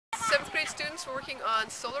Seventh grade students were working on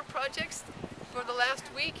solar projects for the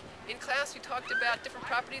last week. In class we talked about different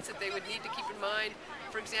properties that they would need to keep in mind.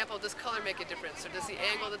 For example, does color make a difference, or does the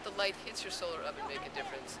angle that the light hits your solar oven make a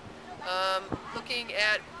difference? Looking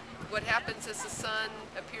at what happens as the sun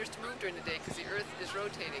appears to move during the day because the earth is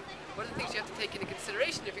rotating. What are the things you have to take into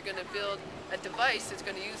consideration if you're going to build a device that's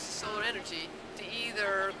going to use solar energy to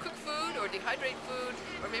either cook food or dehydrate food,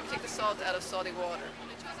 or maybe take the salt out of salty water?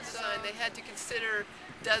 They had to consider,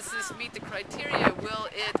 does this meet the criteria? Will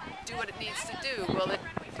it do what it needs to do? Will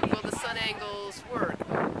the sun angles work?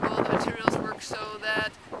 Will the materials work so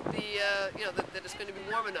that that it's going to be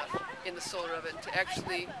warm enough in the solar oven to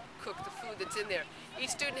actually cook the food that's in there? Each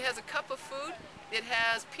student has a cup of food. It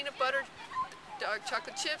has peanut butter, dark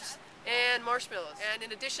chocolate chips, and marshmallows. And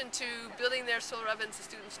in addition to building their solar ovens, the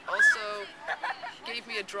students also gave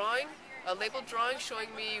me a drawing, a labeled drawing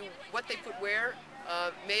showing me what they put where.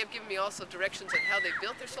 May have given me also directions on how they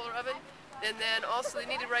built their solar oven. And then also they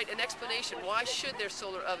need to write an explanation. Why should their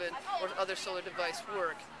solar oven or other solar device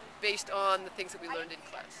work based on the things that we learned in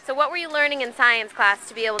class? So what were you learning in science class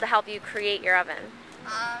to be able to help you create your oven?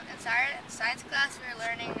 In science class we were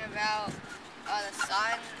learning about the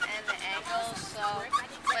sun and the angles. So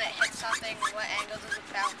when it hits something, what angle does it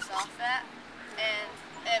bounce off at? And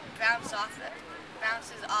it bounces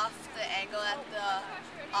off the angle at the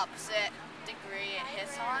opposite degree it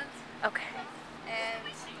hits on. Okay. And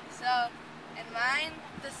so in mine,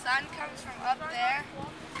 the sun comes from up there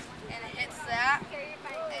and it hits that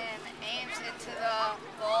and aims into the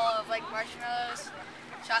bowl of like marshmallows,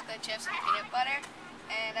 chocolate chips, and peanut butter.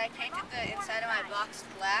 And I painted the inside of my box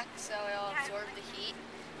black so it'll absorb the heat.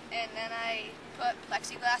 And then I put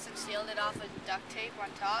plexiglass and sealed it off with duct tape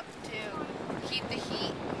on top to keep the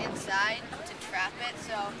heat inside, to trap it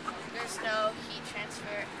so there's no heat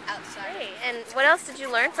transfer outside. Great. And what else did you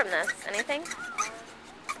learn from this? Anything?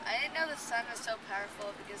 I didn't know the sun was so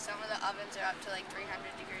powerful because some of the ovens are up to like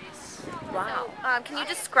 300 degrees. Wow. Can you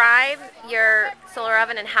describe your solar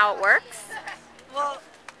oven and how it works? Well,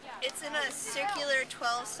 it's in a circular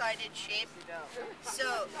 12-sided shape,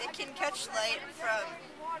 so it can catch light from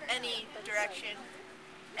any direction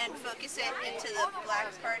and focus it into the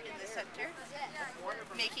black part in the center,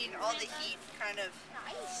 making all the heat kind of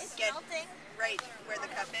get right where the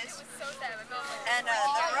cup is. And the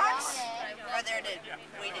rocks are there to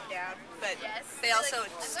weight it down, but they also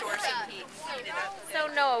store some heat, heat it up. So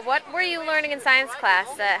Noah, what were you learning in science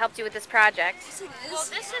class that helped you with this project? Well,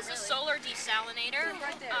 this is a solar desalinator.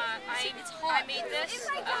 I made this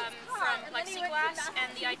from plexiglass,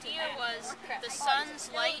 and the idea was the sun's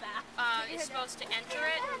light is supposed to enter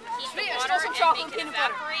it, heat the water, and make it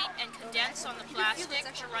evaporate and condense on the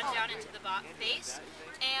plastic to run down into the base.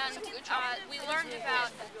 And we learned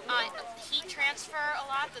about heat transfer a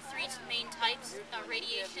lot, the three main types,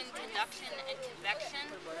 radiation, conduction, and convection.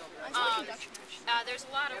 There's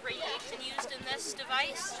a lot of radiation used in this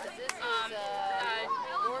device. The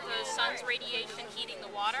sun's radiation heating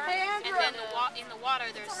the water, and then in the water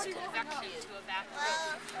there's convection to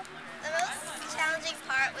evaporate. The most challenging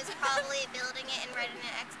part was probably building it and writing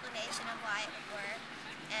an explanation of why it would work,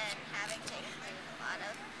 and having to include a lot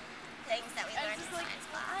of things that we learned in science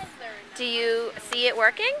class. Do you see it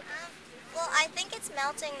working? Well, I think it's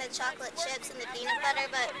melting the chocolate chips and the peanut butter,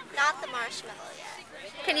 but not the marshmallow yet.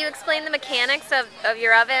 Can you explain the mechanics of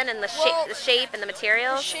your oven and the shape and the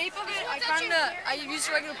materials? The shape of it, I used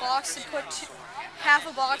a regular box to put half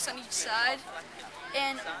a box on each side,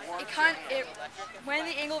 and when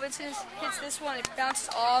the angle of incidence hits this one, it bounces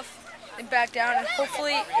off and back down, and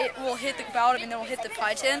hopefully it will hit the bottom and then will hit the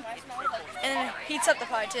pie tin, and then it heats up the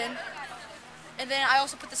pie tin. And then I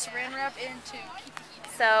also put the saran wrap in to keep the heat.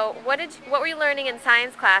 So what were you learning in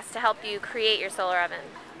science class to help you create your solar oven?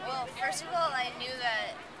 Well, first of all, I knew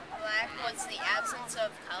that black was the absence of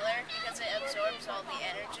color because it absorbs all the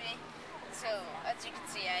energy. So, as you can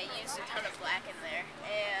see, I used a ton of black in there.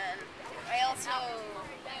 And I also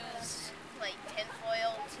used like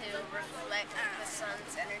tinfoil to reflect the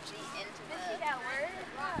sun's energy into the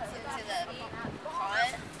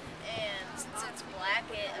pot. And since it's black,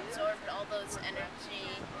 it absorbed all those energy